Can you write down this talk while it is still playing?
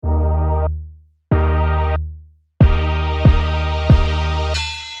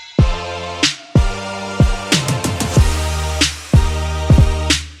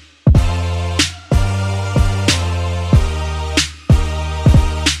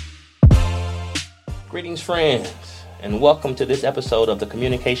Greetings, friends, and welcome to this episode of the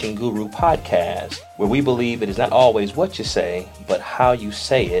Communication Guru Podcast, where we believe it is not always what you say, but how you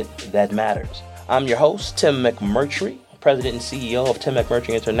say it that matters. I'm your host, Tim McMurtry, President and CEO of Tim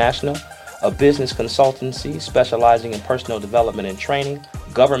McMurtry International, a business consultancy specializing in personal development and training,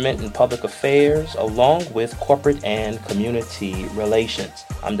 government and public affairs, along with corporate and community relations.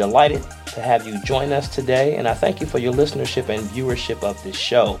 I'm delighted to have you join us today, and I thank you for your listenership and viewership of this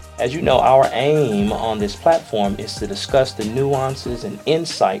show. As you know, our aim on this platform is to discuss the nuances and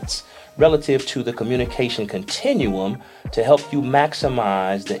insights relative to the communication continuum to help you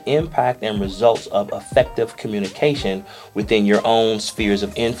maximize the impact and results of effective communication within your own spheres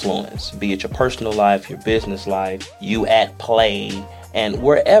of influence, be it your personal life, your business life, you at play, and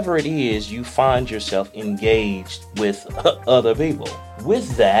wherever it is you find yourself engaged with other people.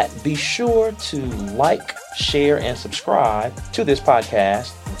 With that, be sure to like, share, and subscribe to this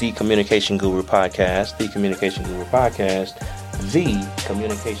podcast, The Communication Guru Podcast, The Communication Guru Podcast, The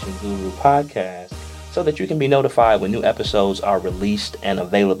Communication Guru Podcast, so that you can be notified when new episodes are released and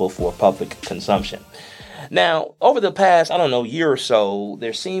available for public consumption. Now, over the past, year or so,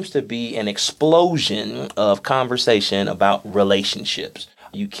 there seems to be an explosion of conversation about relationships.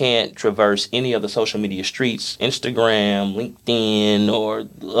 You can't traverse any of the social media streets, Instagram, LinkedIn, or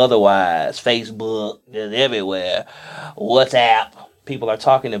otherwise, Facebook, just everywhere, WhatsApp. People are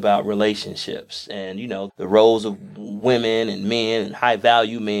talking about relationships and, the roles of women and men and high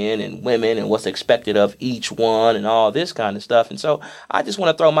value men and women and what's expected of each one and all this kind of stuff. And so I just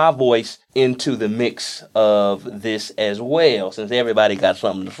want to throw my voice into the mix of this as well. Since everybody got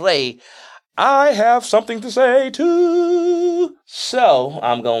something to say, I have something to say too. So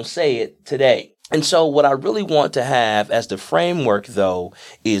I'm going to say it today. And so what I really want to have as the framework, though,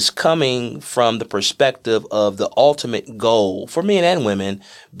 is coming from the perspective of the ultimate goal for men and women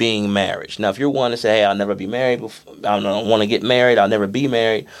being marriage. Now, if you're one to say, hey, I'll never be married, I don't want to get married, I'll never be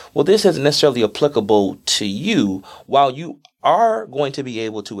married. Well, this isn't necessarily applicable to you, while you are going to be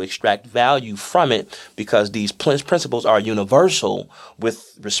able to extract value from it because these principles are universal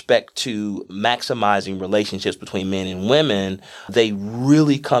with respect to maximizing relationships between men and women. They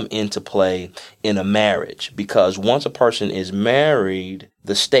really come into play in a marriage because once a person is married,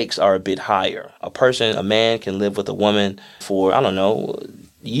 the stakes are a bit higher. A man can live with a woman for,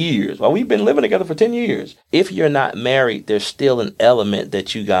 years. Well, we've been living together for 10 years. If you're not married, there's still an element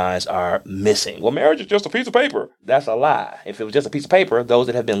that you guys are missing. Well, marriage is just a piece of paper. That's a lie. If it was just a piece of paper, those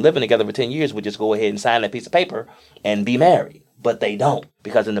that have been living together for 10 years would just go ahead and sign that piece of paper and be married. But they don't,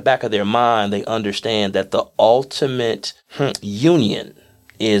 because in the back of their mind, they understand that the ultimate union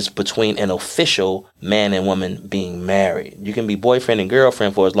is between an official man and woman being married. You can be boyfriend and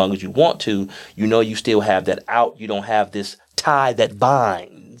girlfriend for as long as you want to. You still have that out. You don't have this tie that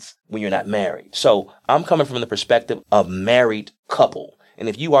binds when you're not married. So I'm coming from the perspective of married couple. And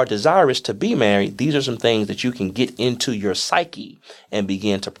if you are desirous to be married, these are some things that you can get into your psyche and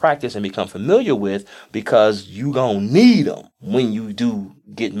begin to practice and become familiar with because you gonna need them when you do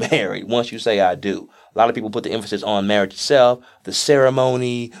get married, once you say I do. A lot of people put the emphasis on marriage itself, the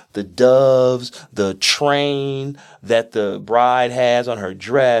ceremony, the doves, the train that the bride has on her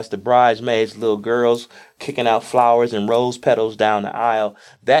dress, the bridesmaids, little girls kicking out flowers and rose petals down the aisle.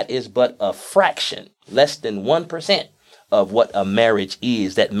 That is but a fraction, less than 1% of what a marriage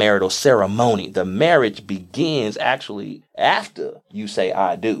is, that marital ceremony. The marriage begins actually after you say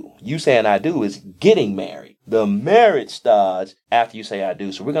I do. You saying I do is getting married. The marriage starts after you say I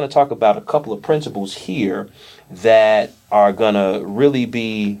do. So we're going to talk about a couple of principles here that are going to really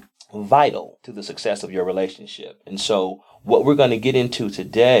be vital to the success of your relationship. And so what we're going to get into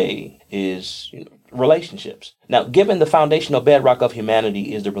today is relationships. Now, given the foundational bedrock of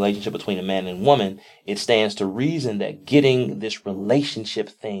humanity is the relationship between a man and woman, it stands to reason that getting this relationship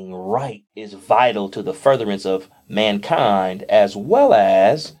thing right is vital to the furtherance of mankind, as well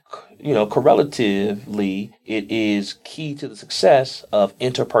as, correlatively, it is key to the success of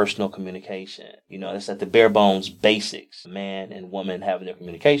interpersonal communication. It's at the bare bones basics, man and woman having their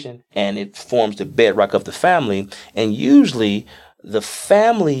communication, and it forms the bedrock of the family. And usually the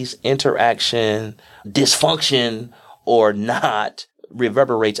family's interaction, dysfunction or not,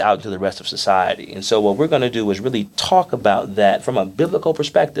 reverberates out into the rest of society. And so what we're going to do is really talk about that from a biblical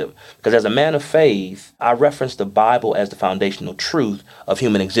perspective, because as a man of faith, I reference the Bible as the foundational truth of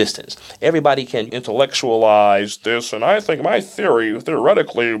human existence. Everybody can intellectualize this, and I think my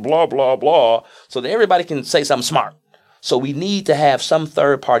theoretically, blah, blah, blah, so that everybody can say something smart. So we need to have some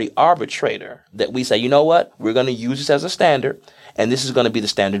third-party arbitrator that we say, you know what, we're going to use this as a standard, and this is going to be the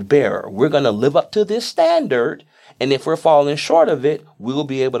standard bearer. We're going to live up to this standard, And if we're falling short of it, we'll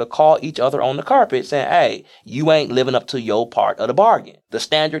be able to call each other on the carpet saying, hey, you ain't living up to your part of the bargain. The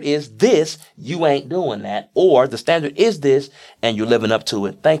standard is this, you ain't doing that. Or the standard is this, and you're living up to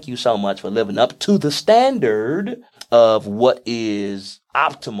it. Thank you so much for living up to the standard of what is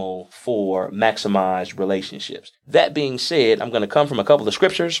optimal for maximized relationships. That being said, I'm going to come from a couple of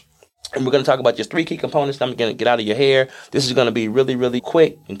scriptures, and we're going to talk about just 3 key components. I'm going to get out of your hair. This is going to be really, really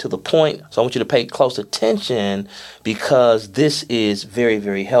quick and to the point. So I want you to pay close attention because this is very,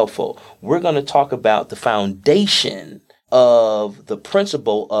 very helpful. We're going to talk about the foundation of the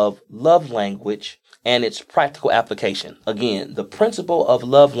principle of love language and its practical application. Again, the principle of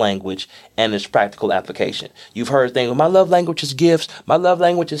love language and its practical application. You've heard things, my love language is gifts, my love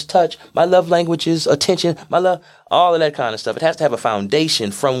language is touch, my love language is attention, all of that kind of stuff. It has to have a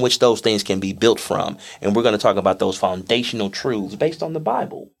foundation from which those things can be built from. And we're going to talk about those foundational truths based on the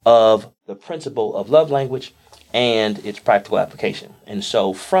Bible of the principle of love language and its practical application. And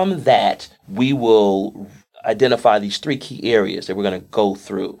so from that, we will identify these 3 key areas that we're going to go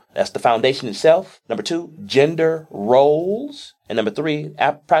through. That's the foundation itself. Number 2, gender roles. And number 3,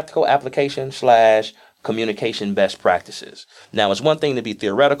 practical application / communication best practices. Now, it's one thing to be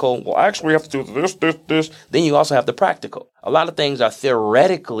theoretical. Well, actually, we have to do this. Then you also have the practical. A lot of things are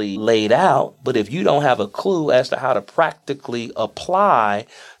theoretically laid out, but if you don't have a clue as to how to practically apply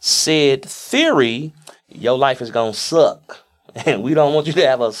said theory, your life is going to suck. And we don't want you to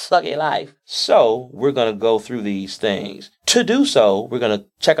have a sucky life. So we're going to go through these things. To do so, we're going to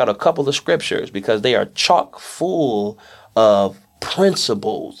check out a couple of scriptures because they are chock full of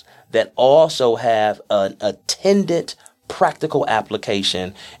principles that also have an attendant practical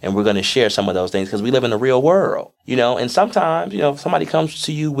application. And we're going to share some of those things because we live in the real world, and sometimes, if somebody comes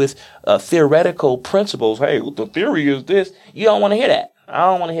to you with theoretical principles, hey, the theory is this. You don't want to hear that. I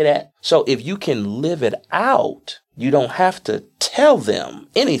don't want to hear that. So if you can live it out, you don't have to tell them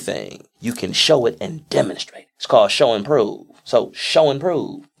anything. You can show it and demonstrate it. It's called show and prove. So show and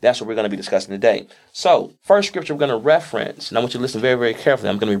prove. That's what we're going to be discussing today. So first scripture we're going to reference, and I want you to listen very, very carefully.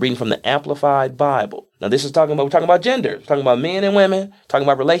 I'm going to be reading from the Amplified Bible. Now we're talking about gender. We're talking about men and women, talking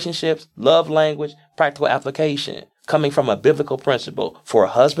about relationships, love language, practical application, coming from a biblical principle for a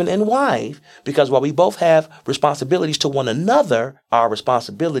husband and wife, because while we both have responsibilities to one another, our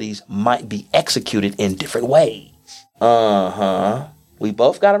responsibilities might be executed in different ways. We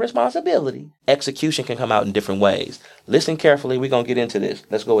both got a responsibility. Execution can come out in different ways. Listen carefully. We're going to get into this.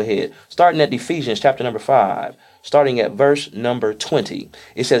 Let's go ahead. Starting at Ephesians chapter number 5, starting at verse number 20.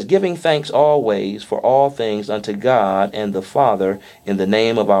 It says, giving thanks always for all things unto God and the Father in the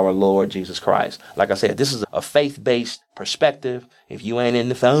name of our Lord Jesus Christ. Like I said, this is a faith-based perspective. If you ain't in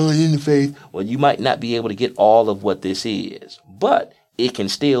the faith, well, you might not be able to get all of what this is. But it can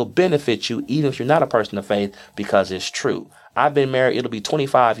still benefit you even if you're not a person of faith because it's true. I've been married. It'll be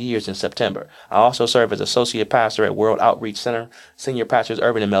 25 years in September. I also serve as associate pastor at World Outreach Center. Senior pastors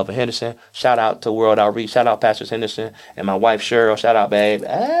Irvin and Melvin Henderson. Shout out to World Outreach. Shout out Pastors Henderson and my wife Cheryl. Shout out, babe.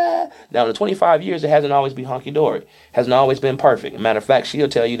 Now, in the 25 years, it hasn't always been honky-dory. Hasn't always been perfect. Matter of fact, she'll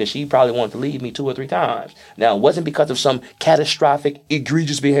tell you that she probably wanted to leave me 2 or 3 times. Now, it wasn't because of some catastrophic,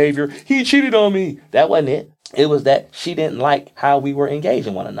 egregious behavior. He cheated on me. That wasn't it. It was that she didn't like how we were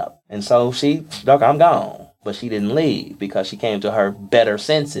engaging one another. And so I'm gone. But she didn't leave because she came to her better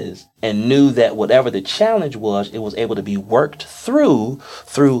senses and knew that whatever the challenge was, it was able to be worked through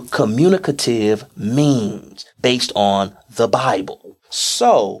communicative means based on the Bible.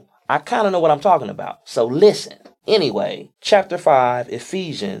 So I kind of know what I'm talking about. So listen. Anyway, chapter 5,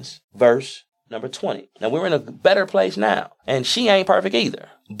 Ephesians, verse number 20. Now we're in a better place now, and she ain't perfect either.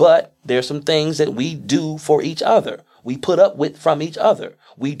 But there's some things that we do for each other. We put up with from each other.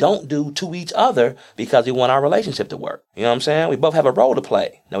 We don't do to each other because we want our relationship to work. You know what I'm saying? We both have a role to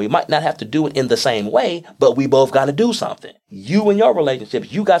play. Now, we might not have to do it in the same way, but we both got to do something. You and your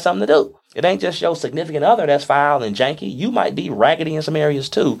relationships, you got something to do. It ain't just your significant other that's foul and janky. You might be raggedy in some areas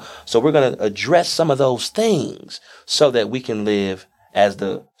too. So we're going to address some of those things so that we can live, as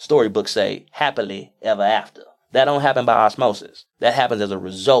the storybooks say, happily ever after. That don't happen by osmosis. That happens as a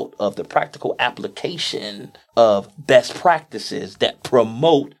result of the practical application of best practices that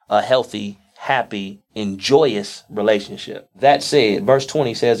promote a healthy, happy, and joyous relationship. That said, verse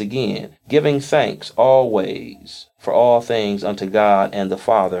 20 says again, giving thanks always for all things unto God and the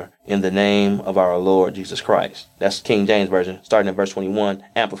Father in the name of our Lord Jesus Christ. That's King James Version, starting at verse 21,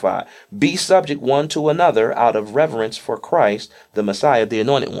 Amplified. Be subject one to another out of reverence for Christ, the Messiah, the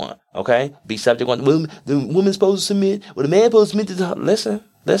Anointed One. Okay? Be subject one. The woman's supposed to submit, or the man supposed to submit to the... Listen,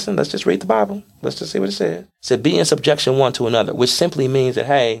 Listen, let's just read the Bible. Let's just see what it says. It said, be in subjection one to another, which simply means that,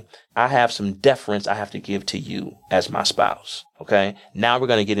 hey, I have some deference I have to give to you as my spouse. Okay. Now we're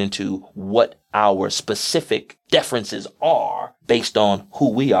going to get into what our specific deferences are based on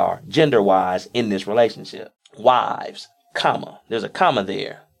who we are gender wise in this relationship. Wives, comma. There's a comma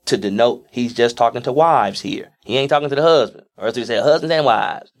there to denote he's just talking to wives here. He ain't talking to the husband. Or else he said husbands and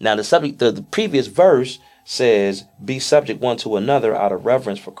wives. Now the previous verse says, be subject one to another out of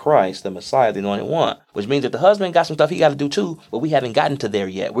reverence for Christ, the Messiah, the Anointed One, which means that the husband got some stuff he got to do too, but we haven't gotten to there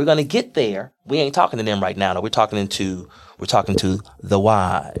yet. We're going to get there. We ain't talking to them right now. No, we're talking to the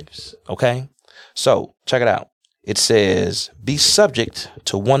wives. Okay. So check it out. It says, be subject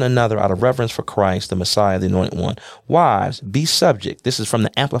to one another out of reverence for Christ, the Messiah, the Anointed One. Wives, be subject. This is from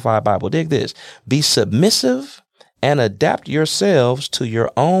the Amplified Bible. Dig this. Be submissive and adapt yourselves to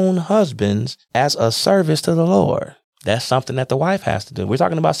your own husbands as a service to the Lord. That's something that the wife has to do. We're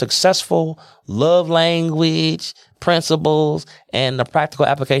talking about successful love language, principles, and the practical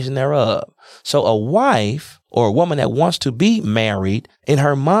application thereof. So a wife or a woman that wants to be married, in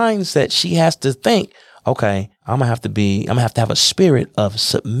her mindset, she has to think, okay, I'm going to have to have a spirit of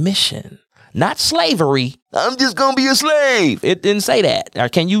submission. Not slavery. I'm just going to be a slave. It didn't say that. Or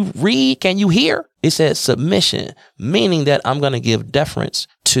can you read? Can you hear? It said submission, meaning that I'm going to give deference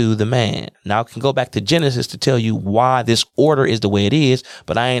to the man. Now I can go back to Genesis to tell you why this order is the way it is,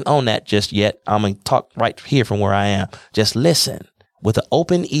 but I ain't on that just yet. I'm going to talk right here from where I am. Just listen with an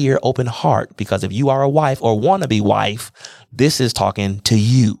open ear, open heart, because if you are a wife or want to be wife, this is talking to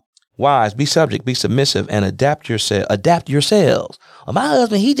you. Wives, be subject, be submissive, and adapt yourselves. Well, my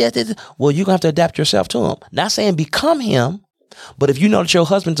husband, he just did. Well, you're going to have to adapt yourself to him. Not saying become him, but if you know that your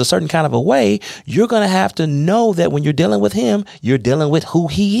husband's a certain kind of a way, you're going to have to know that when you're dealing with him, you're dealing with who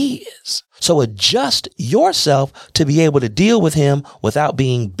he is. So adjust yourself to be able to deal with him without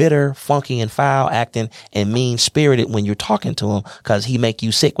being bitter, funky, and foul acting and mean spirited when you're talking to him, because he make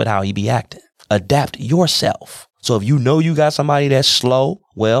you sick with how he be acting. Adapt yourself. So if you know you got somebody that's slow,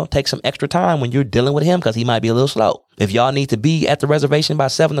 well, take some extra time when you're dealing with him, because he might be a little slow. If y'all need to be at the reservation by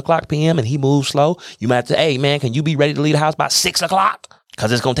 7:00 p.m. and he moves slow, you might have to, hey, man, can you be ready to leave the house by 6 o'clock?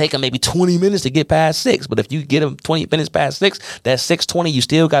 Because it's going to take him maybe 20 minutes to get past 6. But if you get him 20 minutes past 6, that's 6:20. You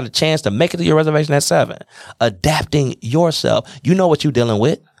still got a chance to make it to your reservation at 7. Adapting yourself. You know what you're dealing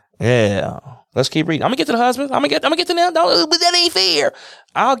with. Yeah. Let's keep reading. I'm going to get to the husbands. I'm going to get to them. But that ain't fair.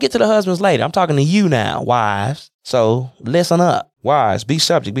 I'll get to the husbands later. I'm talking to you now, wives. So listen up. Wives, be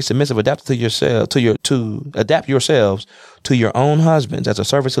subject, be submissive, adapt yourselves to your own husbands as a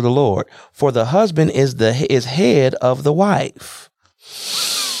service to the Lord. For the husband is head of the wife.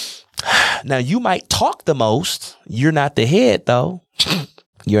 Now you might talk the most. You're not the head though.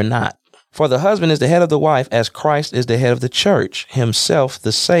 You're not. For the husband is the head of the wife, as Christ is the head of the church, himself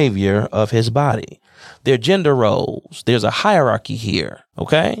the savior of his body. They're gender roles. There's a hierarchy here.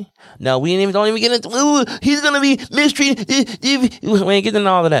 Okay. Now don't even get into, he's going to be mistreated. We ain't getting into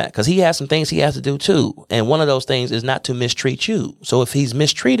all of that, because he has some things he has to do too. And one of those things is not to mistreat you. So if he's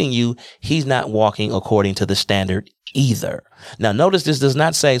mistreating you, he's not walking according to the standard either. Now, notice this does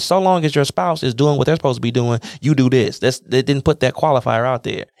not say, so long as your spouse is doing what they're supposed to be doing, you do this. They didn't put that qualifier out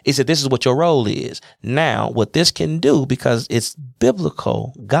there. It said, this is what your role is. Now, what this can do, because it's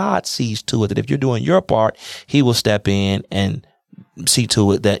biblical, God sees to it that if you're doing your part, he will step in and see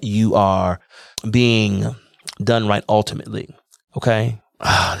to it that you are being done right ultimately. Okay.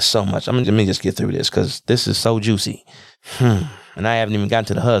 So much. Let me just get through this, because this is so juicy. And I haven't even gotten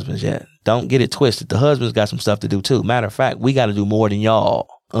to the husbands yet. Don't get it twisted. The husbands got some stuff to do too. Matter of fact, we got to do more than y'all.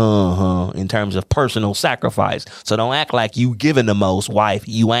 In terms of personal sacrifice. So don't act like you giving the most, wife.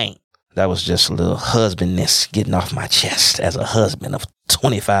 You ain't. That was just a little husbandness getting off my chest as a husband of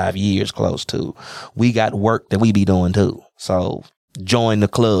 25 years close to. We got work that we be doing too. So join the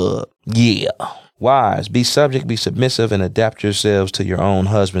club. Yeah. Wives, be subject, be submissive, and adapt yourselves to your own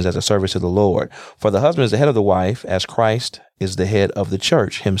husbands as a service to the Lord. For the husband is the head of the wife, as Christ is the head of the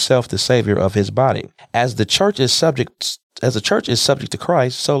church, himself the savior of his body. As the church is subject to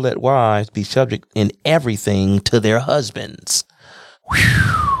Christ, so let wives be subject in everything to their husbands.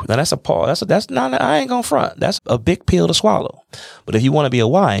 Whew. Now that's a pause. That's not, I ain't gonna front. That's a big pill to swallow. But if you want to be a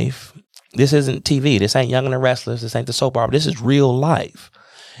wife, this isn't TV. This ain't Young and the Restless. This ain't the soap opera. This is real life.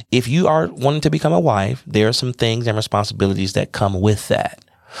 If you are wanting to become a wife, there are some things and responsibilities that come with that.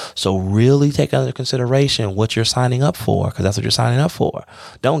 So really take under consideration what you're signing up for, because that's what you're signing up for.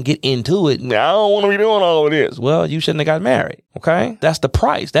 Don't get into it. I don't want to be doing all of this. Well, you shouldn't have got married. Okay. That's the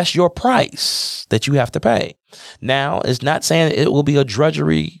price. That's your price that you have to pay. Now, it's not saying it will be a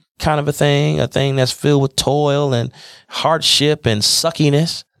drudgery kind of a thing that's filled with toil and hardship and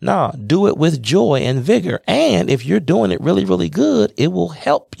suckiness. No, do it with joy and vigor. And if you're doing it really, really good, it will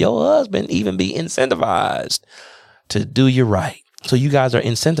help your husband even be incentivized to do you right. So you guys are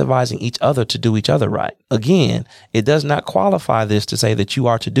incentivizing each other to do each other right. Again, it does not qualify this to say that you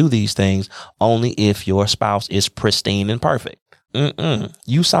are to do these things only if your spouse is pristine and perfect.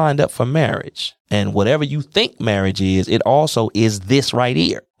 You signed up for marriage, and whatever you think marriage is, it also is this right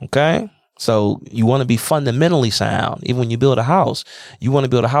here. Okay. So you want to be fundamentally sound. Even when you build a house, you want to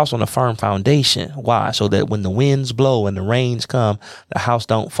build a house on a firm foundation. Why? So that when the winds blow and the rains come, the house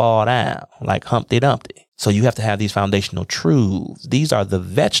don't fall down like Humpty Dumpty. So you have to have these foundational truths. These are the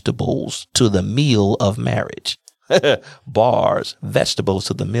vegetables to the meal of marriage. Bars, vegetables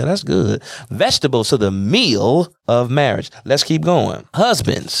to the meal. That's good. Vegetables to the meal of marriage. Let's keep going.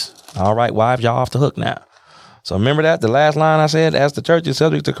 Husbands. All right, wives, y'all off the hook now. So remember that the last line I said, as the church is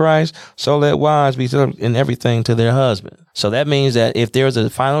subject to Christ, so let wives be subject in everything to their husband. So that means that if there's a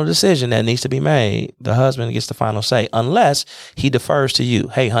final decision that needs to be made, the husband gets the final say, unless he defers to you.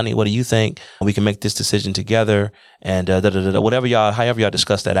 Hey, honey, what do you think? We can make this decision together and whatever however y'all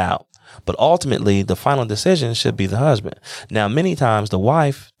discuss that out. But ultimately, the final decision should be the husband. Now, many times the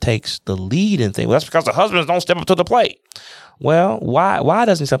wife takes the lead in things. Well, that's because the husbands don't step up to the plate. Well, why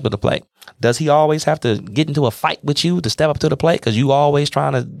doesn't he step up to the plate? Does he always have to get into a fight with you to step up to the plate because you always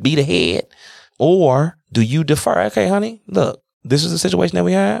trying to be the head? Or do you defer? Okay, honey, look, this is the situation that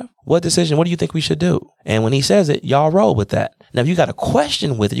we have. What decision? What do you think we should do? And when he says it, y'all roll with that. Now, if you got a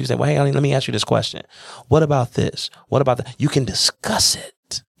question with it, you can say, well, hey, honey, let me ask you this question. What about this? What about that? You can discuss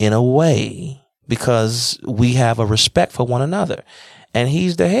it in a way because we have a respect for one another. And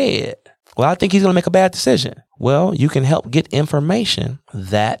he's the head. Well, I think he's going to make a bad decision. Well, you can help get information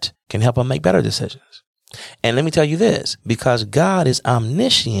that can help him make better decisions. And let me tell you this, because God is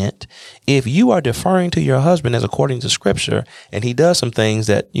omniscient, if you are deferring to your husband as according to scripture, and he does some things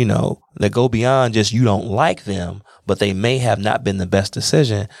that, that go beyond just you don't like them, but they may have not been the best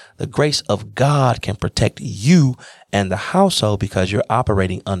decision, the grace of God can protect you and the household because you're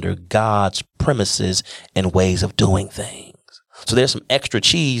operating under God's premises and ways of doing things. So there's some extra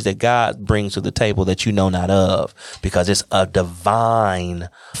cheese that God brings to the table that you know not of because it's a divine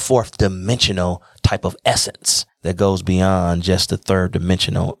fourth dimensional type of essence that goes beyond just the third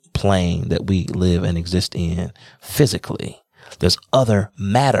dimensional plane that we live and exist in physically. There's other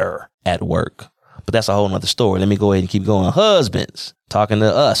matter at work, but that's a whole nother story. Let me go ahead and keep going. Husbands, talking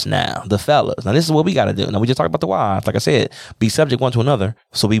to us now, the fellas. Now, this is what we got to do. Now, we just talked about the wives. Like I said, be subject one to another.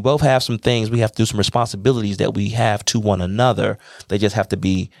 So we both have some things. We have to do some responsibilities that we have to one another. They just have to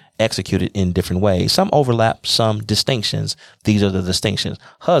be executed in different ways. Some overlap, some distinctions. These are the distinctions.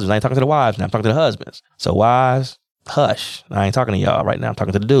 Husbands, I ain't talking to the wives now. I'm talking to the husbands. So wives, hush. I ain't talking to y'all right now. I'm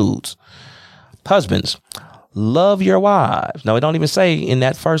talking to the dudes. Husbands, love your wives. Now, it don't even say in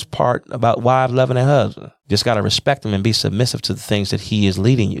that first part about wives loving their husband. Just got to respect them and be submissive to the things that he is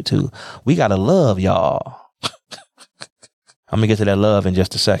leading you to. We got to love y'all. I'm going to get to that love in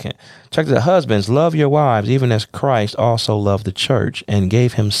just a second. Check the husbands, love your wives, even as Christ also loved the church and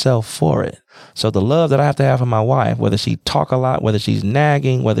gave himself for it. So the love that I have to have for my wife, whether she talk a lot, whether she's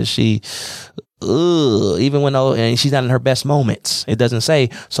nagging, whether she, even when and she's not in her best moments. It doesn't say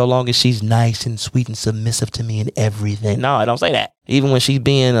so long as she's nice and sweet and submissive to me and everything. No, I don't say that. Even when she's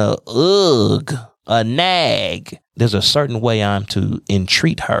being a nag, there's a certain way I'm to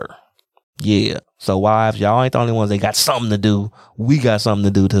entreat her. Yeah. So wives, y'all ain't the only ones that got something to do. We got something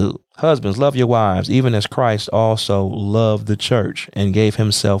to do too. Husbands, love your wives, even as Christ also loved the church and gave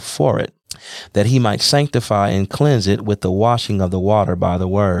himself for it, that he might sanctify and cleanse it with the washing of the water by the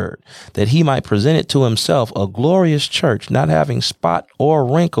word, that he might present it to himself a glorious church, not having spot or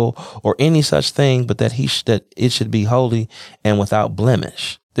wrinkle or any such thing, but that it should be holy and without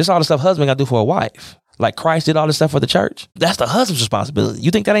blemish. This is all the stuff husband got to do for a wife. Like Christ did all this stuff for the church. That's the husband's responsibility.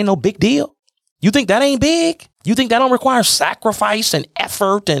 You think that ain't no big deal? You think that ain't big? You think that don't require sacrifice and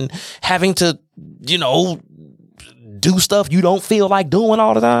effort and having to, do stuff you don't feel like doing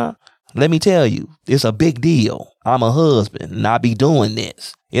all the time? Let me tell you, it's a big deal. I'm a husband and I be doing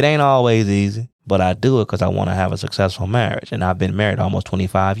this. It ain't always easy, but I do it because I want to have a successful marriage. And I've been married almost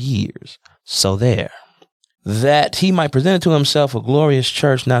 25 years. So there. That he might present it to himself a glorious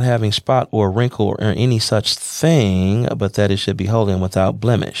church, not having spot or wrinkle or any such thing, but that it should be holy and without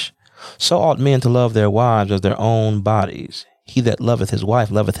blemish. So ought men to love their wives as their own bodies. He that loveth his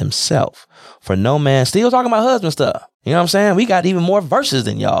wife loveth himself. For no man, still talking about husband stuff. You know what I'm saying? We got even more verses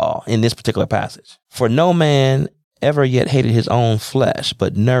than y'all in this particular passage. For no man ever yet hated his own flesh,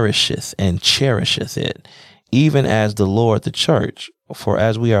 but nourisheth and cherisheth it, even as the Lord the church. For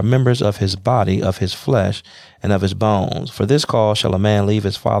as we are members of his body, of his flesh, and of his bones, for this cause shall a man leave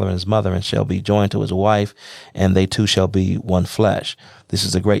his father and his mother, and shall be joined to his wife, and they two shall be one flesh. This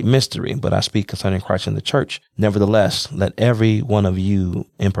is a great mystery, but I speak concerning Christ and the church. Nevertheless, let every one of you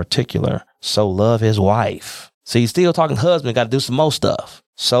in particular so love his wife. So he's still talking husband, got to do some more stuff.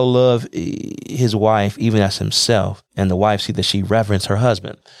 So love his wife, even as himself, and the wife see that she reverence her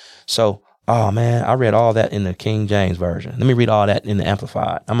husband. So, oh man, I read all that in the King James Version. Let me read all that in the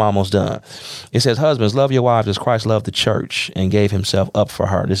Amplified. I'm almost done. It says, husbands, love your wives as Christ loved the church and gave himself up for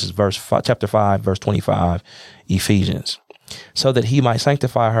her. This is chapter 5, verse 25, Ephesians. So that he might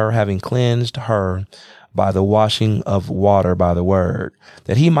sanctify her, having cleansed her by the washing of water by the word,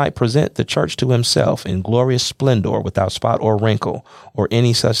 that he might present the church to himself in glorious splendor, without spot or wrinkle or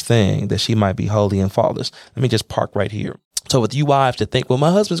any such thing, that she might be holy and faultless. Let me just park right here. So with you wives to think, well,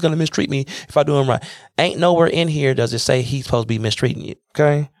 my husband's going to mistreat me if I do him right. Ain't nowhere in here does it say he's supposed to be mistreating you.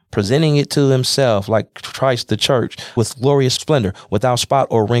 Okay. Presenting it to himself like Christ, the church, with glorious splendor, without spot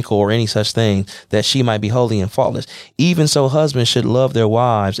or wrinkle or any such thing, that she might be holy and faultless. Even so, husbands should love their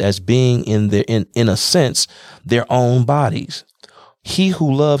wives as being in a sense, their own bodies. He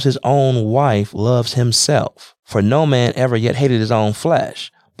who loves his own wife loves himself. For no man ever yet hated his own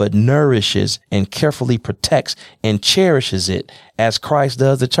flesh, but nourishes and carefully protects and cherishes it as Christ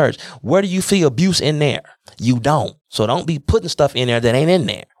does the church. Where do you feel abuse in there? You don't. So don't be putting stuff in there that ain't in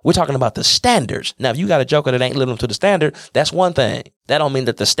there. We're talking about the standards. Now, if you got a joker that ain't living up to the standard, that's one thing. That don't mean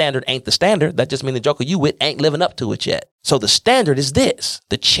that the standard ain't the standard. That just means the joker you with ain't living up to it yet. So the standard is this: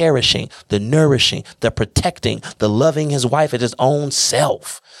 the cherishing, the nourishing, the protecting, the loving his wife as his own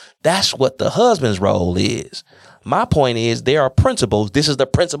self. That's what the husband's role is. My point is, there are principles. This is the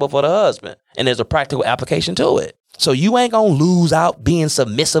principle for the husband, and there's a practical application to it. So you ain't going to lose out being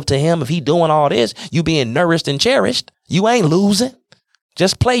submissive to him if he doing all this. You being nourished and cherished. You ain't losing.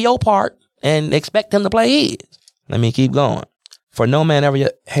 Just play your part and expect him to play his. Let me keep going. For no man ever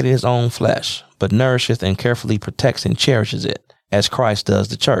yet hated his own flesh, but nourisheth and carefully protects and cherishes it, as Christ does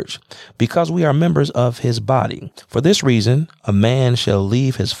the church, because we are members of his body. For this reason, a man shall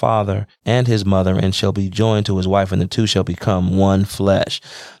leave his father and his mother, and shall be joined to his wife, and the two shall become one flesh.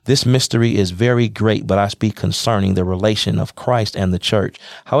 This mystery is very great, but I speak concerning the relation of Christ and the church.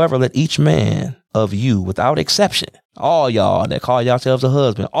 However, let each man of you, without exception, all y'all that call yourselves a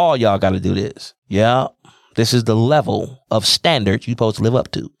husband, all y'all got to do this. Yeah, this is the level of standard you're supposed to live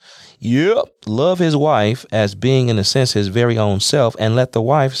up to. Yep. Love his wife as being, in a sense, his very own self, and let the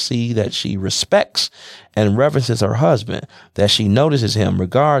wife see that she respects and reverences her husband, that she notices him,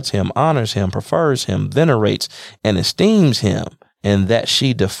 regards him, honors him, prefers him, venerates and esteems him, and that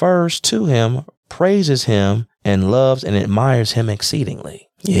she defers to him, praises him, and loves and admires him exceedingly.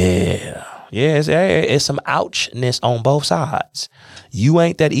 Yeah. Yeah, it's some ouchness on both sides. You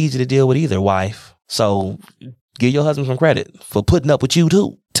ain't that easy to deal with either, wife. So give your husband some credit for putting up with you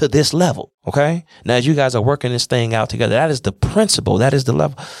too, to this level. Okay. Now, as you guys are working this thing out together, that is the principle. That is the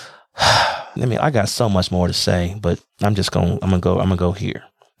level. I got so much more to say, but I'm gonna go here.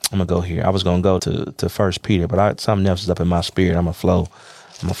 I was going to go to 1 Peter, but something else is up in my spirit. I'm going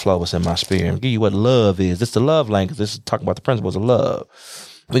to flow what's in my spirit and give you what love is. This is the love language. This is talking about the principles of love.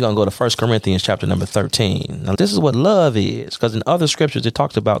 We're going to go to 1 Corinthians chapter number 13. Now, this is what love is, because in other scriptures, it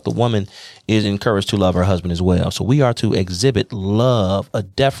talks about the woman is encouraged to love her husband as well. So we are to exhibit love, a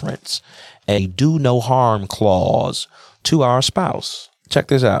deference, a do no harm clause to our spouse. Check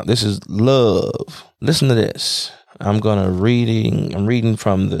this out. This is love. Listen to this. I'm reading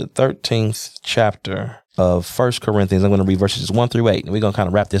from the 13th chapter of 1 Corinthians. I'm going to read verses 1 through 8, and we're going to kind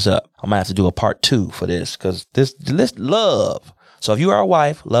of wrap this up. I might have to do a part 2 for this, because this love. So if you are a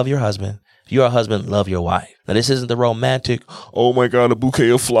wife, love your husband. If you are a husband, love your wife. Now, this isn't the romantic, oh my God, a bouquet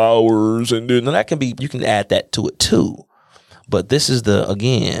of flowers. And then that can be, you can add that to it too. But this is the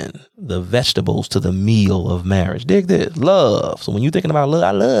vegetables to the meal of marriage. Dig this, love. So when you're thinking about love, I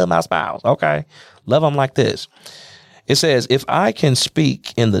love my spouse. Okay. Love them like this. It says, if I can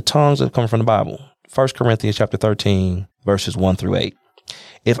speak in the tongues that come from the Bible, 1 Corinthians chapter 13, verses 1 through 8.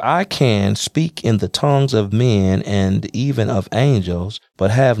 If I can speak in the tongues of men and even of angels, but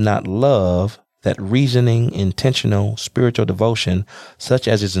have not love, that reasoning, intentional, spiritual devotion, such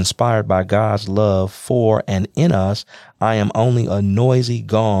as is inspired by God's love for and in us, I am only a noisy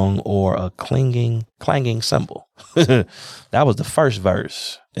gong or a clanging cymbal. That was the first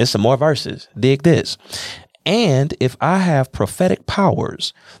verse. There's some more verses. Dig this. And if I have prophetic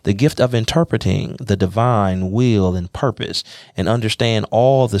powers, the gift of interpreting the divine will and purpose, and understand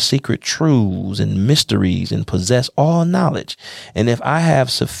all the secret truths and mysteries, and possess all knowledge, and if I have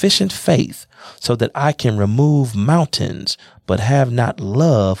sufficient faith so that I can remove mountains, but have not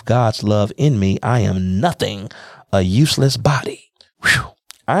love, God's love in me, I am nothing, a useless body. Whew.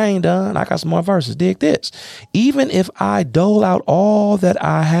 I ain't done. I got some more verses. Dig this. Even if I dole out all that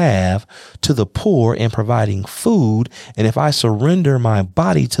I have to the poor in providing food, and if I surrender my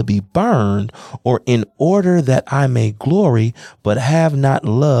body to be burned, or in order that I may glory, but have not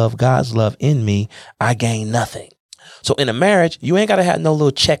love, God's love in me, I gain nothing. So in a marriage, you ain't got to have no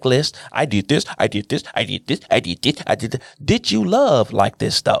little checklist. I did this. I did this. I did this. I did this. I did this. Did you love like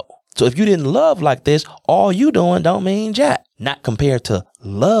this though? So if you didn't love like this, all you doing don't mean jack. Not compared to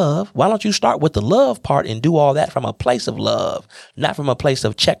love. Why don't you start with the love part and do all that from a place of love, not from a place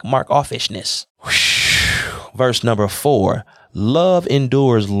of check mark offishness. Verse number 4, love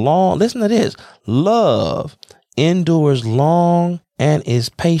endures long. Listen to this. Love endures long and is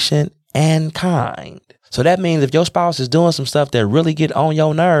patient and kind. So that means if your spouse is doing some stuff that really get on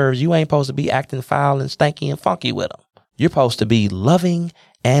your nerves, you ain't supposed to be acting foul and stanky and funky with them. You're supposed to be loving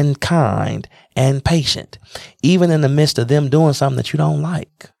and kind and patient, even in the midst of them doing something that you don't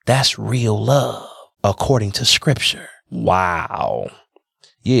like. That's real love, according to scripture. Wow.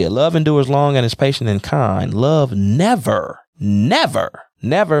 Yeah, love endures long and is patient and kind. Love never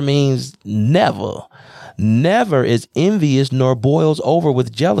means never. Never is envious, nor boils over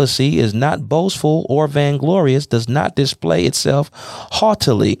with jealousy, is not boastful or vainglorious, does not display itself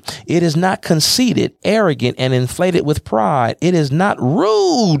haughtily. It is not conceited, arrogant, and inflated with pride. It is not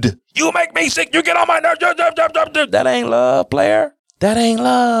rude. You make me sick. You get on my nerves. That ain't love, player. That ain't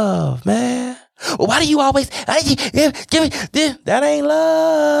love, man. Why do you always give me this? That ain't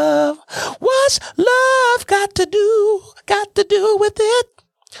love. What's love got to do with it?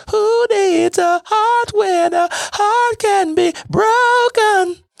 Who needs a heart when a heart can be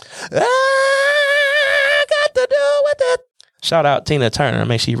broken? Got to do with it. Shout out Tina Turner.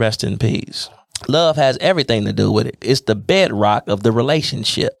 May she rest in peace. Love has everything to do with it. It's the bedrock of the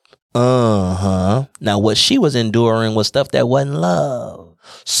relationship. Now, what she was enduring was stuff that wasn't love.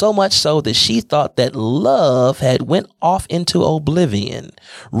 So much so that she thought that love had went off into oblivion,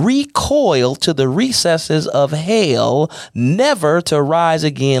 recoiled to the recesses of hell, never to rise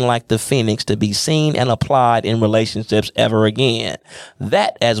again like the phoenix, to be seen and applied in relationships ever again.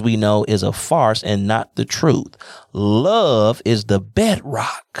 That, as we know, is a farce and not the truth. Love is the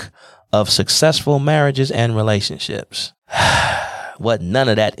bedrock of successful marriages and relationships. Wasn't none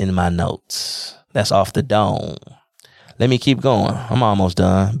of that in my notes. That's off the dome. Let me keep going. I'm almost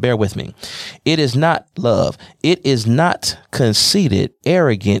done. Bear with me. It is not love. It is not conceited,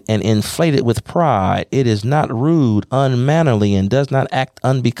 arrogant, and inflated with pride. It is not rude, unmannerly, and does not act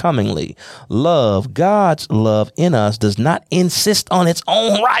unbecomingly. Love, God's love in us, does not insist on its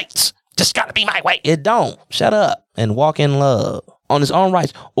own rights. Just got to be my way. It don't. Shut up and walk in love on its own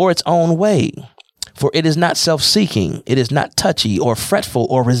rights or its own way. For it is not self-seeking. It is not touchy or fretful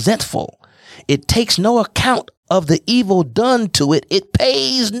or resentful. It takes no account of the evil done to it. It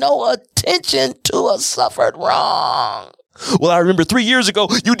pays no attention to a suffered wrong. Well, I remember 3 years ago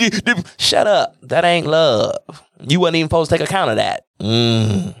you did. Shut up. That ain't love. You wasn't even supposed to take account of that.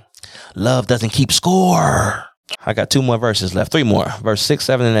 Love doesn't keep score. I got 2 more verses left. 3 more. Verse 6,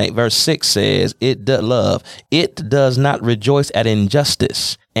 7, and 8. Verse 6 says, it does not rejoice at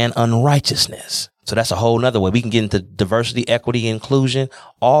injustice and unrighteousness. So that's a whole nother way. We can get into diversity, equity, inclusion,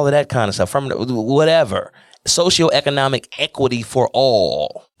 all of that kind of stuff. From whatever. Socioeconomic equity for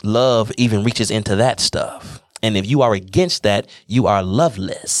all. Love even reaches into that stuff. And if you are against that, you are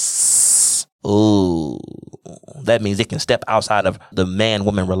loveless. Ooh, that means it can step outside of the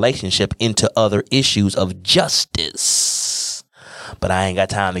man-woman relationship into other issues of justice. But I ain't got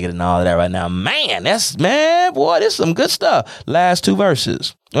time to get into all of that right now. Man, this is some good stuff. Last 2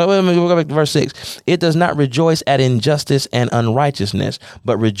 verses. Let me go back to verse 6. It does not rejoice at injustice and unrighteousness,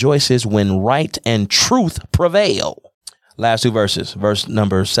 but rejoices when right and truth prevail. Last 2 verses. Verse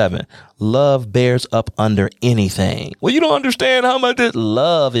number 7. Love bears up under anything. Well, you don't understand how much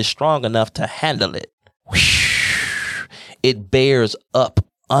love is strong enough to handle it. It bears up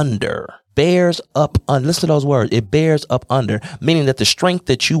under. Listen to those words. It bears up under, meaning that the strength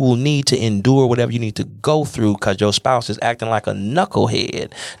that you will need to endure whatever you need to go through because your spouse is acting like a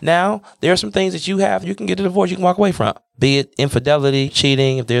knucklehead. Now, there are some things that you can get a divorce, you can walk away from, be it infidelity,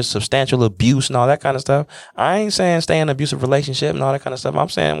 cheating, if there's substantial abuse and all that kind of stuff. I ain't saying stay in an abusive relationship and all that kind of stuff. I'm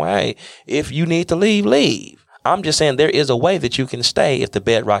saying, well, hey, if you need to leave, leave. I'm just saying there is a way that you can stay if the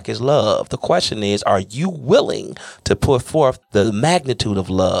bedrock is love. The question is, are you willing to put forth the magnitude of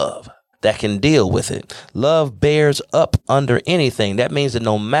love that can deal with it? Love bears up under anything. That means that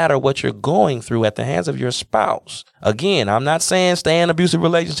no matter what you're going through at the hands of your spouse, again, I'm not saying stay in abusive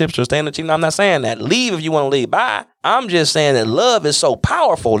relationships or stay in a cheating. I'm not saying that. Leave if you want to leave. Bye. I'm just saying that love is so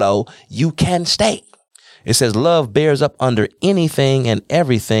powerful, though, you can stay. It says love bears up under anything and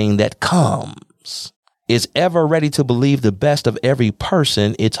everything that comes. Is ever ready to believe the best of every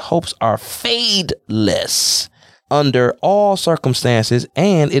person. Its hopes are fadeless under all circumstances,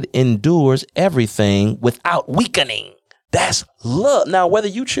 and it endures everything without weakening. That's love. Now, whether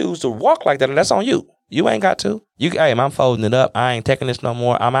you choose to walk like that, that's on you. You ain't got to. Hey, I'm folding it up. I ain't taking this no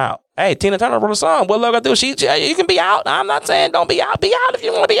more. I'm out. Hey, Tina Turner wrote a song. What look I do? You can be out. I'm not saying don't be out. Be out if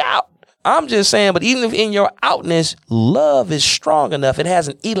you want to be out. I'm just saying, but even if in your outness, love is strong enough. It has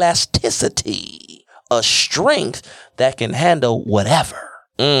an elasticity, a strength that can handle whatever.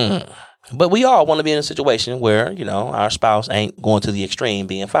 But we all want to be in a situation where, our spouse ain't going to the extreme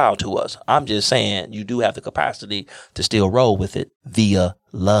being foul to us. I'm just saying you do have the capacity to still roll with it via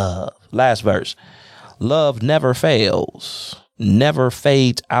love. Last verse. Love never fails, never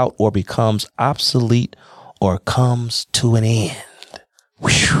fades out or becomes obsolete or comes to an end.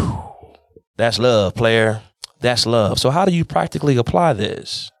 Whew. That's love, player. That's love. So how do you practically apply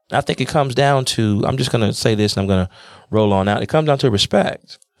this? I think it comes down to, I'm just going to say this and I'm going to roll on out. It comes down to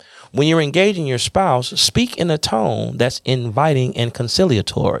respect. When you're engaging your spouse, speak in a tone that's inviting and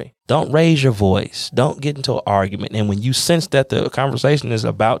conciliatory. Don't raise your voice. Don't get into an argument. And when you sense that the conversation is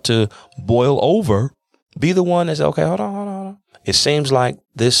about to boil over, be the one that's, okay, hold on. It seems like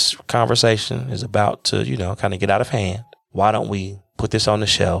this conversation is about to, kind of get out of hand. Why don't we put this on the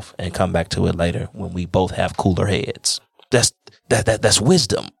shelf and come back to it later when we both have cooler heads? That's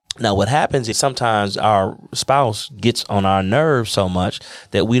wisdom. Now, what happens is sometimes our spouse gets on our nerves so much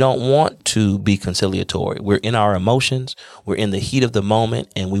that we don't want to be conciliatory. We're in our emotions. We're in the heat of the moment,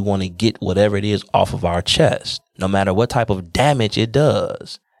 and we want to get whatever it is off of our chest, no matter what type of damage it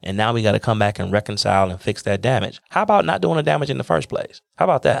does. And now we got to come back and reconcile and fix that damage. How about not doing the damage in the first place? How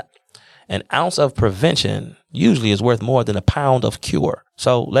about that? An ounce of prevention usually is worth more than a pound of cure.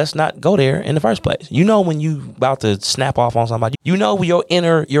 So let's not go there in the first place. When you about to snap off on somebody, your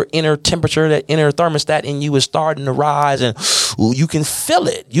inner temperature, that inner thermostat in you is starting to rise, and you can feel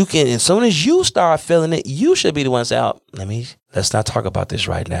it. As soon as you start feeling it, you should be the one to say, let's not talk about this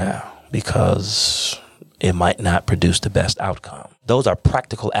right now because it might not produce the best outcome. Those are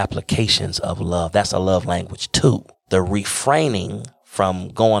practical applications of love. That's a love language too. The refraining from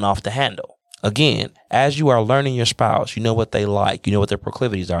going off the handle. Again, as you are learning your spouse, you know what they like, you know what their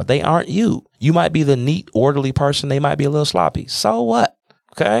proclivities are. They aren't you. You might be the neat, orderly person. They might be a little sloppy. So what?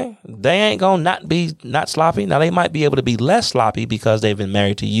 Okay. They ain't going to be not sloppy. Now they might be able to be less sloppy because they've been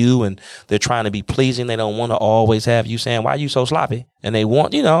married to you and they're trying to be pleasing. They don't want to always have you saying, why are you so sloppy? And they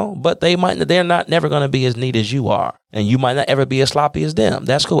want, but they're not never going to be as neat as you are. And you might not ever be as sloppy as them.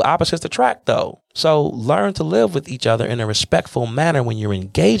 That's cool. Opposites attract though. So learn to live with each other in a respectful manner when you're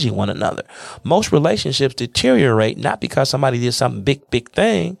engaging one another. Most relationships deteriorate not because somebody did some big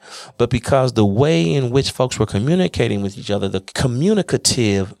thing, but because the way in which folks were communicating with each other, the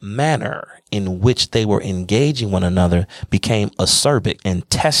communicative manner in which they were engaging one another became acerbic and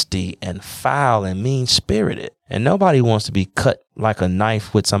testy and foul and mean-spirited. And nobody wants to be cut like a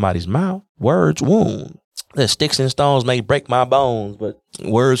knife with somebody's mouth. Words wound. The sticks and stones may break my bones, but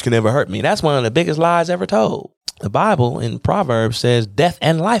words can never hurt me. That's one of the biggest lies ever told. The Bible in Proverbs says death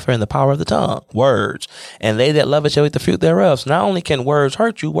and life are in the power of the tongue, words, and they that love it shall eat the fruit thereof. So not only can words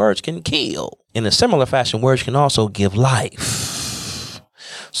hurt you, words can kill. In a similar fashion, words can also give life.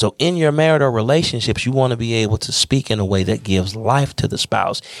 So in your marital relationships, you want to be able to speak in a way that gives life to the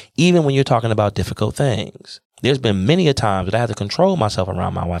spouse, even when you're talking about difficult things. There's been many a times that I had to control myself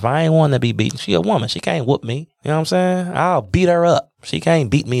around my wife. I ain't want to be beaten. She a woman. She can't whoop me. You know what I'm saying? I'll beat her up. She can't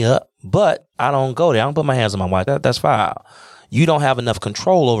beat me up. But I don't go there. I don't put my hands on my wife. That's foul. You don't have enough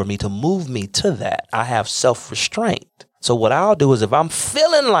control over me to move me to that. I have self-restraint. So what I'll do is if I'm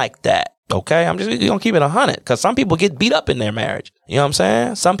feeling like that, okay, I'm just going to keep it 100 because some people get beat up in their marriage. You know what I'm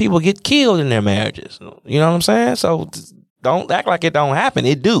saying? Some people get killed in their marriages. You know what I'm saying? So don't act like it don't happen.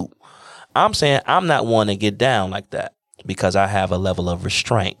 It do. I'm saying I'm not one to get down like that because I have a level of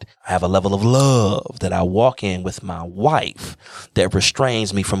restraint. I have a level of love that I walk in with my wife that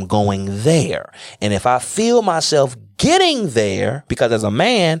restrains me from going there. And if I feel myself getting there, because as a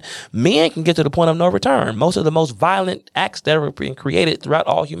man, men can get to the point of no return. Most of the most violent acts that are being created throughout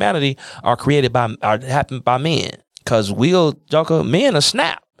all humanity are happened by men because men will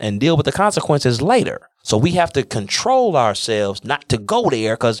snap and deal with the consequences later. So we have to control ourselves not to go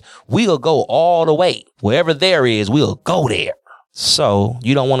there, because we'll go all the way. Wherever there is, we'll go there. So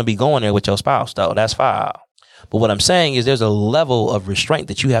you don't want to be going there with your spouse, though. That's foul. But what I'm saying is there's a level of restraint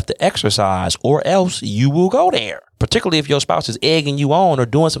that you have to exercise, or else you will go there, particularly if your spouse is egging you on or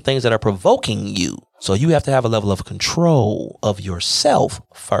doing some things that are provoking you. So you have to have a level of control of yourself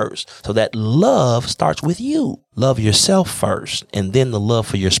first. So that love starts with you. Love yourself first. And then the love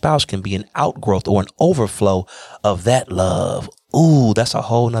for your spouse can be an outgrowth or an overflow of that love. Ooh, that's a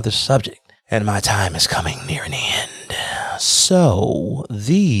whole nother subject. And my time is coming near an end. So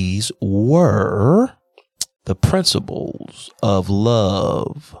these were the principles of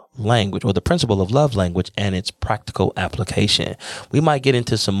love language, or the principle of love language and its practical application. We might get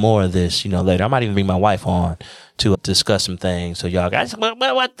into some more of this, later. I might even bring my wife on to discuss some things. So y'all guys, I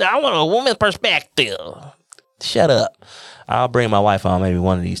want a woman's perspective. Shut up. I'll bring my wife on maybe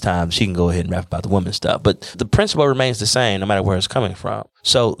one of these times. She can go ahead and rap about the woman stuff. But the principle remains the same no matter where it's coming from.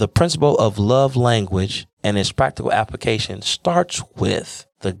 So the principle of love language and its practical application starts with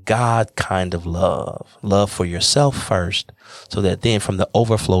the God kind of love for yourself first, so that then from the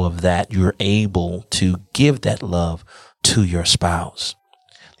overflow of that, you're able to give that love to your spouse.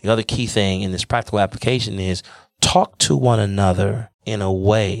 The other key thing in this practical application is talk to one another in a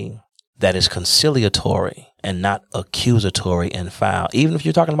way that is conciliatory and not accusatory and foul. Even if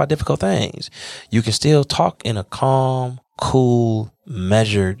you're talking about difficult things, you can still talk in a calm, cool,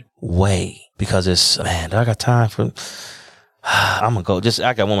 measured way, because do I got time for... I'm gonna go.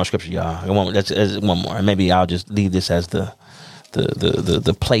 I got one more scripture, y'all. That's one more, and maybe I'll just leave this as the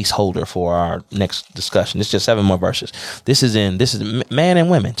placeholder for our next discussion. It's just 7 more verses. This is man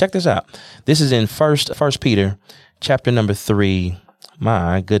and women. Check this out. This is in First Peter, chapter number 3.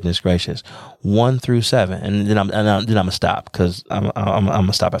 My goodness gracious, 1 through 7, and then I'm gonna stop, because I'm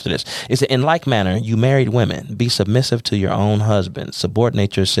gonna stop after this. It said, in like manner, you married women, be submissive to your own husbands,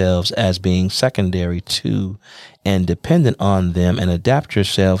 subordinate yourselves as being secondary to and dependent on them, and adapt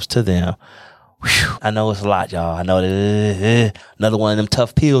yourselves to them. Whew, I know it's a lot, y'all. I know that another one of them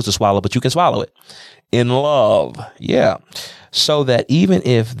tough pills to swallow, but you can swallow it. In love, yeah. So that even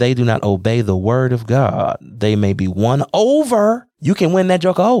if they do not obey the word of God, they may be won over. You can win that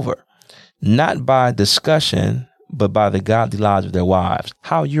joker over, not by discussion, but by the godly lives of their wives.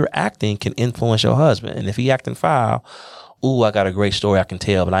 How you're acting can influence your husband. And if he acting foul, I got a great story I can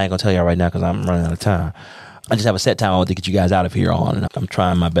tell, but I ain't gonna tell y'all right now because I'm running out of time. I just have a set time I want to get you guys out of here on, and I'm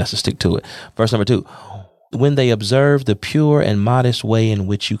trying my best to stick to it. Verse number 2. When they observe the pure and modest way in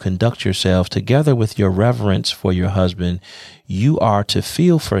which you conduct yourself, together with your reverence for your husband, you are to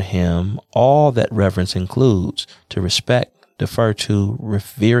feel for him all that reverence includes: to respect, defer to,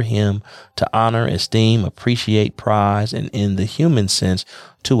 revere him, to honor, esteem, appreciate, prize, and in the human sense,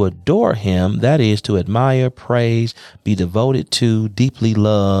 to adore him, that is, to admire, praise, be devoted to, deeply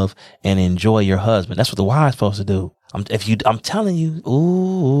love, and enjoy your husband. That's what the wife's supposed to do. I'm telling you,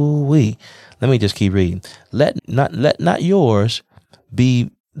 let me just keep reading. Let not yours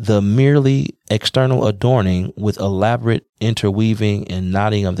be the merely external adorning with elaborate interweaving and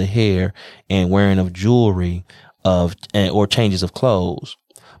knotting of the hair and wearing of jewelry or changes of clothes,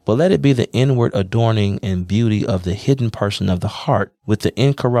 but let it be the inward adorning and beauty of the hidden person of the heart, with the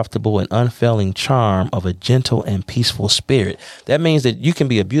incorruptible and unfailing charm of a gentle and peaceful spirit. That means that you can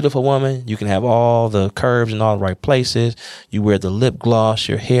be a beautiful woman. You can have all the curves in all the right places. You wear the lip gloss,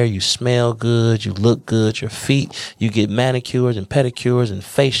 your hair, you smell good, you look good, your feet, you get manicures and pedicures and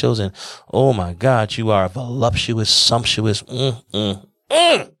facials, and oh my God, you are voluptuous, sumptuous.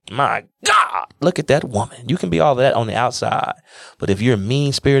 My God, look at that woman. You can be all of that on the outside, but if you're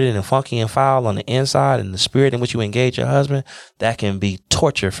mean-spirited and funky and foul on the inside, and the spirit in which you engage your husband, that can be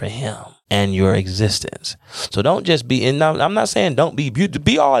torture for him and your existence. So don't just be, and I'm not saying don't be beautiful,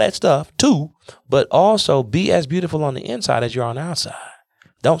 be all that stuff too, but also be as beautiful on the inside as you're on the outside.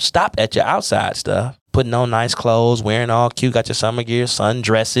 Don't stop at your outside stuff. Putting on nice clothes, wearing all cute, got your summer gear,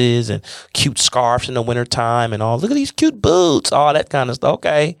 sundresses, and cute scarves in the wintertime and all. Look at these cute boots, all that kind of stuff.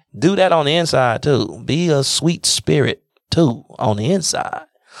 Okay, do that on the inside too. Be a sweet spirit too on the inside.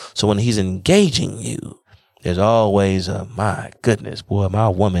 So when he's engaging you, there's always my goodness, boy, my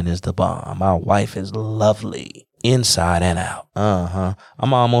woman is the bomb. My wife is lovely, inside and out.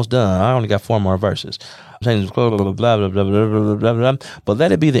 I'm almost done. I only got 4 more verses. But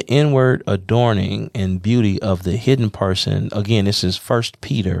let it be the inward adorning and beauty of the hidden person. Again, this is 1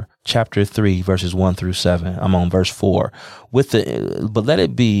 Peter chapter 3, verses 1 through 7. I'm on verse 4. But let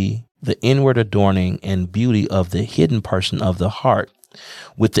it be the inward adorning and beauty of the hidden person of the heart,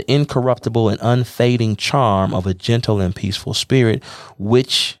 with the incorruptible and unfading charm of a gentle and peaceful spirit,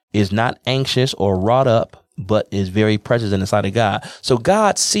 which is not anxious or wrought up, but is very precious in the sight of God. So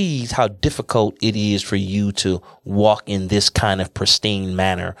God sees how difficult it is for you to walk in this kind of pristine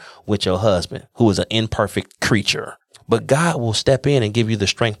manner with your husband, who is an imperfect creature. But God will step in and give you the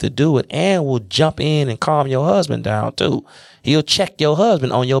strength to do it, and will jump in and calm your husband down too. He'll check your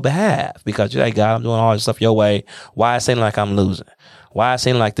husband on your behalf because you're like, God, I'm doing all this stuff your way. Why it seem like I'm losing? Why it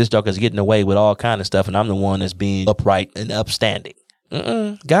seem like this joker's getting away with all kind of stuff and I'm the one that's being upright and upstanding?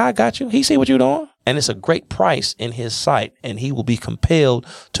 God got you. He see what you're doing. And it's a great price in his sight, and he will be compelled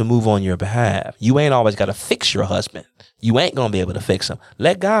to move on your behalf. You ain't always got to fix your husband. You ain't going to be able to fix him.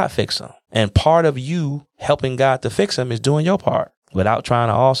 Let God fix him. And part of you helping God to fix him is doing your part without trying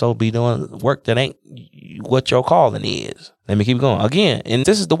to also be doing work that ain't what your calling is. Let me keep going. Again, and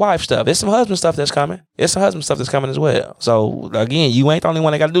this is the wife stuff. There's some husband stuff that's coming. There's some husband stuff that's coming as well. So again, you ain't the only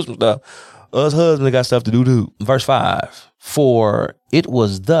one that got to do some stuff. Us husbands got stuff to do too. Verse 5. For it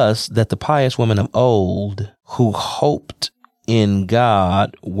was thus that the pious women of old who hoped in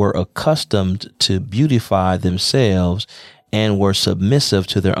God were accustomed to beautify themselves and were submissive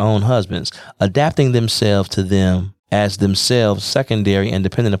to their own husbands, adapting themselves to them as themselves secondary and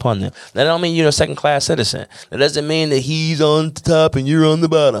dependent upon them. That don't mean you're a second-class citizen. That doesn't mean that he's on the top and you're on the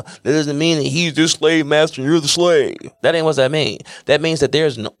bottom. That doesn't mean that he's the slave master and you're the slave. That ain't what that means. That means that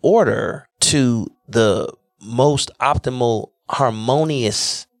there's an order to the most optimal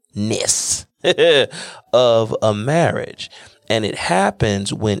harmoniousness of a marriage. And it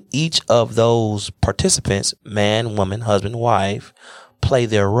happens when each of those participants, man, woman, husband, wife, play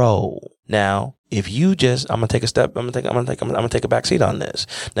their role. Now, if you just, I'm gonna take a back seat on this.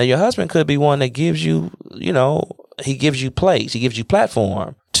 Now, your husband could be one that gives you, he gives you place, he gives you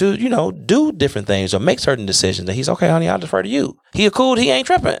platform to, do different things or make certain decisions. That he's okay, honey, I'll defer to you. He ain't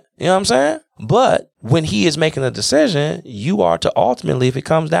tripping. You know what I'm saying? But when he is making a decision, you are to ultimately, if it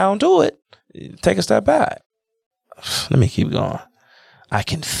comes down to it, take a step back. Let me keep going. I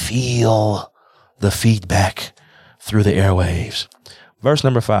can feel the feedback through the airwaves. Verse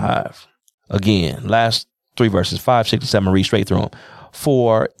number 5. Again, last 3 verses, 5, 6, and 7, read straight through them.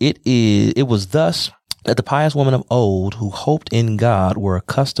 For it was thus that the pious women of old who hoped in God were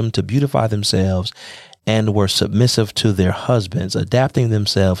accustomed to beautify themselves and were submissive to their husbands, adapting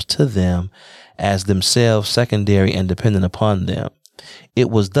themselves to them as themselves secondary and dependent upon them. It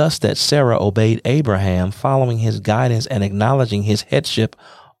was thus that Sarah obeyed Abraham, following his guidance and acknowledging his headship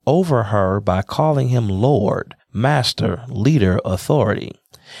over her by calling him Lord, Master, Leader, Authority.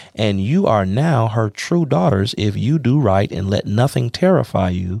 And you are now her true daughters if you do right and let nothing terrify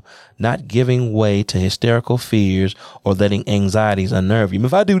you, not giving way to hysterical fears or letting anxieties unnerve you.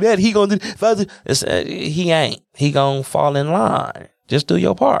 If I do that, he gonna do. If I do, he ain't. He gonna fall in line. Just do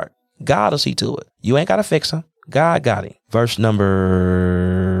your part. God will see to it. You ain't gotta fix him. God got him. Verse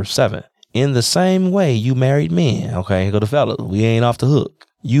number 7. In the same way, you married men. Okay, here go the fellas. We ain't off the hook.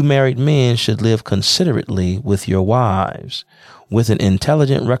 You married men should live considerately with your wives, with an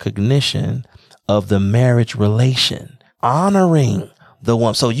intelligent recognition of the marriage relation, honoring the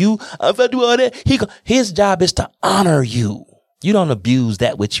one. So if I do all that, his job is to honor you. You don't abuse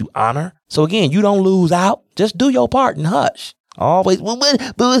that which you honor. So again, you don't lose out. Just do your part and hush. Always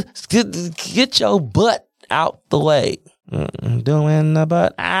get your butt out the way. Doing the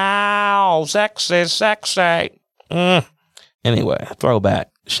butt. Ow, sexy. Anyway, throwback.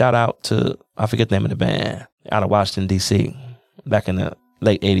 Shout out to, I forget the name of the band, out of Washington, D.C., back in the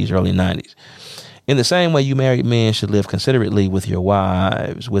late 80s, early 90s. In the same way, you married men should live considerately with your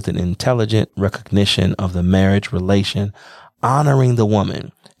wives, with an intelligent recognition of the marriage relation, honoring the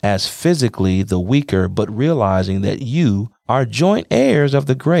woman as physically the weaker, but realizing that you are joint heirs of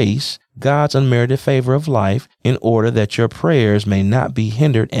the grace, God's unmerited favor of life, in order that your prayers may not be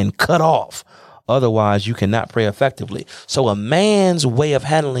hindered and cut off. Otherwise, you cannot pray effectively. So a man's way of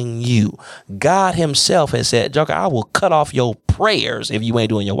handling you, God himself has said, Joker, I will cut off your prayers if you ain't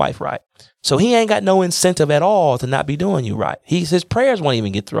doing your wife right. So he ain't got no incentive at all to not be doing you right. His prayers won't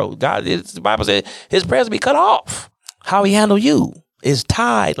even get through. The Bible said his prayers will be cut off. How he handle you is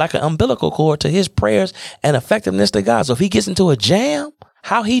tied like an umbilical cord to his prayers and effectiveness to God. So if he gets into a jam,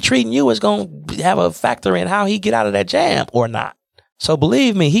 how he treating you is going to have a factor in how he get out of that jam or not. So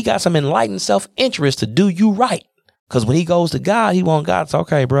believe me, he got some enlightened self-interest to do you right. Because when he goes to God, he want God to say,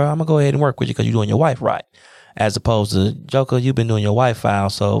 okay, bro, I'm going to go ahead and work with you because you're doing your wife right. As opposed to, Joker, you've been doing your wife foul,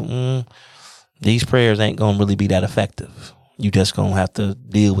 so these prayers ain't going to really be that effective. You just going to have to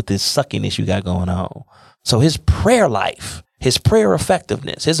deal with this suckiness you got going on. So his prayer life, his prayer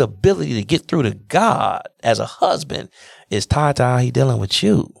effectiveness, his ability to get through to God as a husband is tied to how he dealing with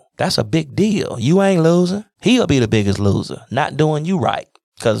you. That's a big deal. You ain't losing. He'll be the biggest loser, not doing you right.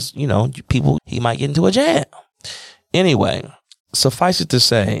 because, people, he might get into a jam. Anyway, suffice it to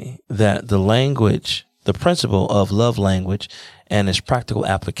say that the principle of love language and its practical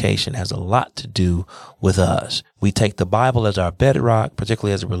application has a lot to do with us. We take the Bible as our bedrock,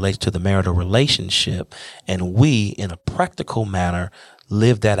 particularly as it relates to the marital relationship, and we, in a practical manner,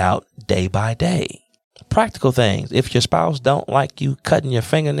 live that out day by day. Practical things. If your spouse don't like you cutting your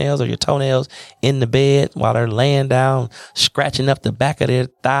fingernails or your toenails in the bed while they're laying down, scratching up the back of their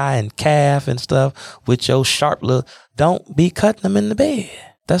thigh and calf and stuff with your sharp little, don't be cutting them in the bed.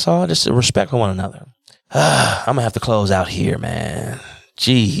 That's all. Just respect for one another. I'm going to have to close out here, man.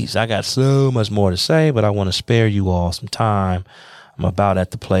 Jeez, I got so much more to say, but I want to spare you all some time. I'm about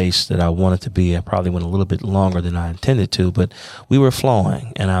at the place that I wanted to be. I probably went a little bit longer than I intended to, but we were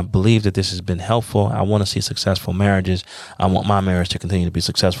flowing, and I believe that this has been helpful. I want to see successful marriages. I want my marriage to continue to be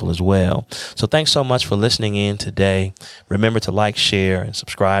successful as well. So thanks so much for listening in today. Remember to like, share, and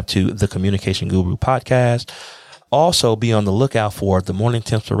subscribe to the Communication Guru podcast. Also, be on the lookout for the Morning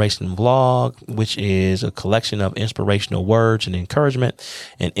Timpspiration vlog, which is a collection of inspirational words and encouragement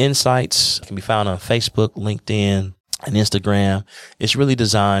and insights. It can be found on Facebook, LinkedIn, and Instagram. It's really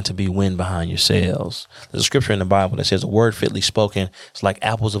designed to be wind behind your sails. There's a scripture in the Bible that says a word fitly spoken is like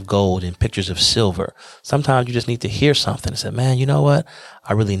apples of gold and pictures of silver. Sometimes you just need to hear something and say, man, you know what?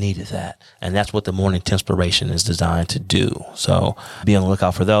 I really needed that. And that's what the Morning Timpspiration is designed to do. So be on the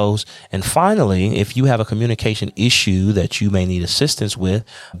lookout for those. And finally, if you have a communication issue that you may need assistance with,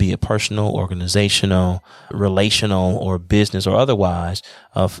 be it personal, organizational, relational, or business or otherwise,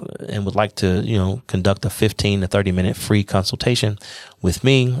 and would like to, conduct a 15 to 30 minute free consultation with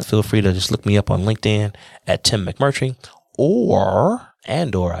me, feel free to just look me up on LinkedIn at Tim McMurtry or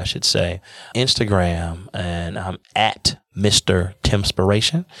I should say Instagram, and I'm at Mr.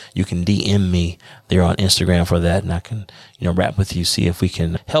 Timpspiration. You can DM me there on Instagram for that, and I can, rap with you, see if we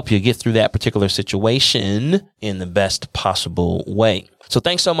can help you get through that particular situation in the best possible way. So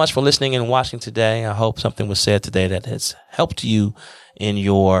thanks so much for listening and watching today. I hope something was said today that has helped you in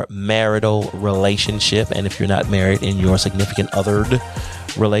your marital relationship, and if you're not married, in your significant othered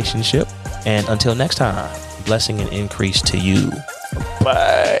relationship. And until next time, blessing and increase to you.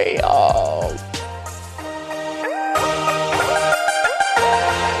 Bye, y'all.